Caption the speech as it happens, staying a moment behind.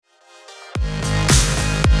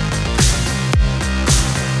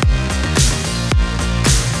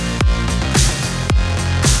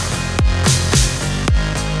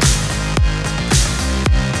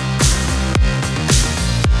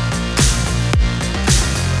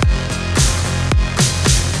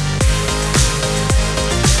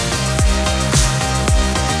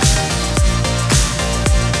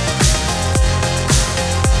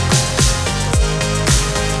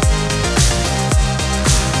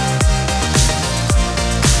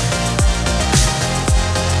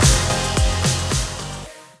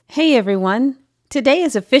Hey everyone. Today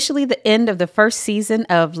is officially the end of the first season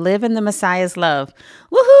of Live in the Messiah's Love.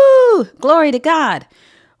 Woohoo! Glory to God.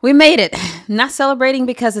 We made it. Not celebrating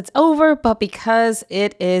because it's over, but because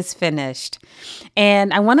it is finished.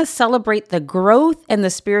 And I want to celebrate the growth and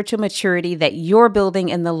the spiritual maturity that you're building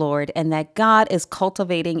in the Lord and that God is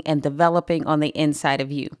cultivating and developing on the inside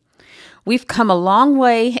of you. We've come a long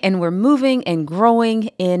way and we're moving and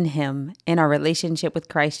growing in Him, in our relationship with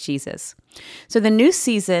Christ Jesus. So the new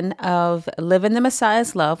season of Live in the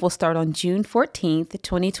Messiah's Love will start on June 14th,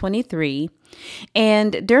 2023.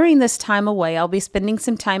 And during this time away, I'll be spending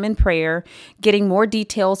some time in prayer, getting more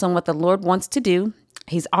details on what the Lord wants to do.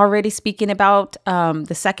 He's already speaking about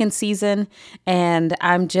the second season, and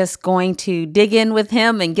I'm just going to dig in with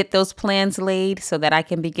Him and get those plans laid so that I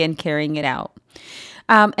can begin carrying it out.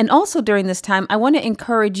 And also during this time, I want to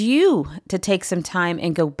encourage you to take some time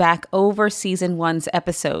and go back over season 1's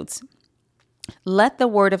episodes. Let the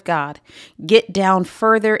Word of God get down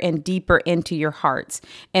further and deeper into your hearts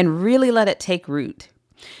and really let it take root.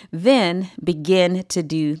 Then begin to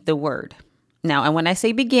do the Word. Now, and when I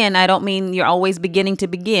say begin, I don't mean you're always beginning to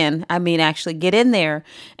begin. I mean actually get in there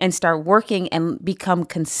and start working and become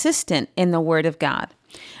consistent in the Word of God.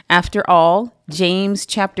 After all, James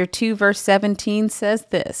chapter 2, verse 17 says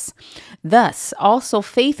this, "Thus also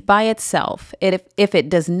faith by itself, if it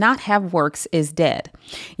does not have works, is dead."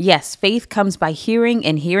 Yes, faith comes by hearing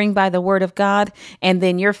and hearing by the word of God. And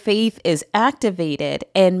then your faith is activated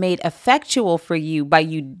and made effectual for you by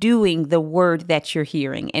you doing the word that you're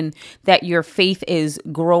hearing and that your faith is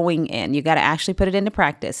growing in. You got to actually put it into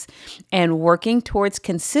practice. And working towards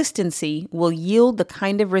consistency will yield the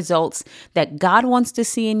kind of results that God wants to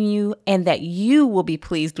see in you and that you will be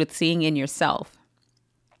pleased with seeing in yourself.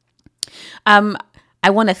 I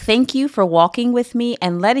want to thank you for walking with me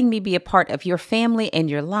and letting me be a part of your family and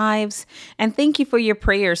your lives. And thank you for your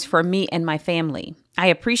prayers for me and my family. I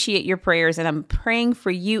appreciate your prayers and I'm praying for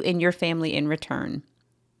you and your family in return.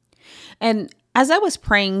 And as I was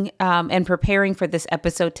praying and preparing for this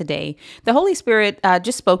episode today, the Holy Spirit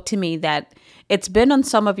just spoke to me that it's been on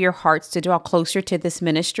some of your hearts to draw closer to this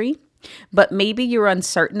ministry. But maybe you're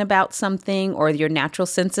uncertain about something or your natural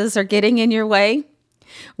senses are getting in your way.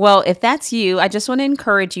 Well, if that's you, I just want to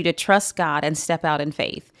encourage you to trust God and step out in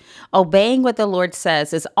faith. Obeying what the Lord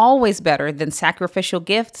says is always better than sacrificial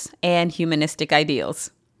gifts and humanistic ideals.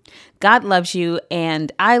 God loves you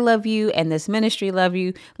and I love you and this ministry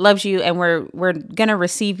loves you and we're going to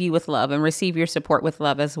receive you with love and receive your support with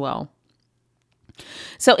love as well.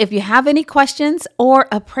 So if you have any questions or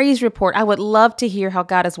a praise report, I would love to hear how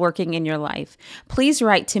God is working in your life. Please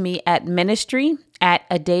write to me at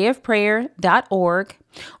ministry@adayofprayer.org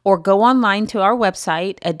or go online to our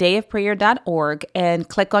website, adayofprayer.org, and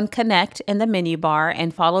click on connect in the menu bar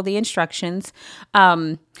and follow the instructions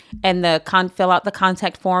and fill out the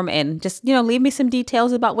contact form and just, leave me some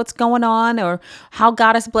details about what's going on or how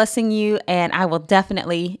God is blessing you. And I will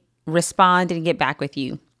definitely respond and get back with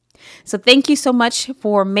you. So thank you so much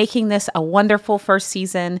for making this a wonderful first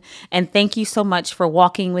season. And thank you so much for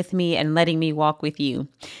walking with me and letting me walk with you.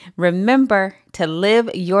 Remember to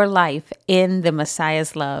live your life in the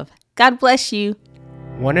Messiah's love. God bless you.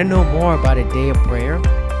 Want to know more about A Day of Prayer?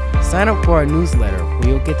 Sign up for our newsletter where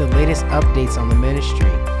you'll get the latest updates on the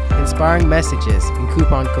ministry, inspiring messages, and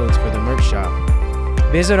coupon codes for the merch shop.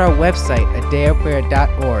 Visit our website,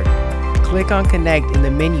 adayofprayer.org. Click on Connect in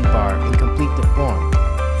the menu bar and complete the form.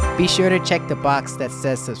 Be sure to check the box that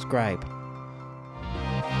says subscribe.